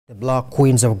The Black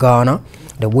Queens of Ghana,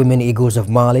 the Women Eagles of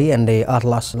Mali and the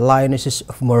Atlas Lionesses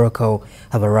of Morocco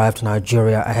have arrived in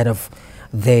Nigeria ahead of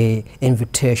the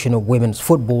Invitational Women's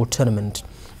Football Tournament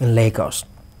in Lagos.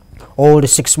 All the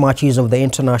 6 matches of the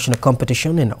international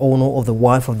competition in honor of the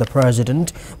wife of the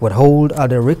president were held at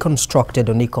the reconstructed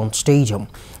Onikan Stadium,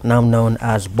 now known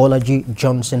as Mobolaji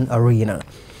Johnson Arena.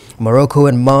 Morocco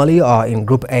and Mali are in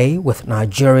Group A with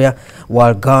Nigeria,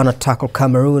 while Ghana tackle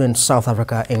Cameroon and South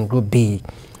Africa in Group B.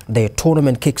 The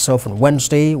tournament kicks off on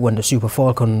Wednesday when the Super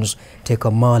Falcons take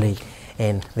on Mali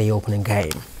in the opening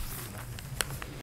game.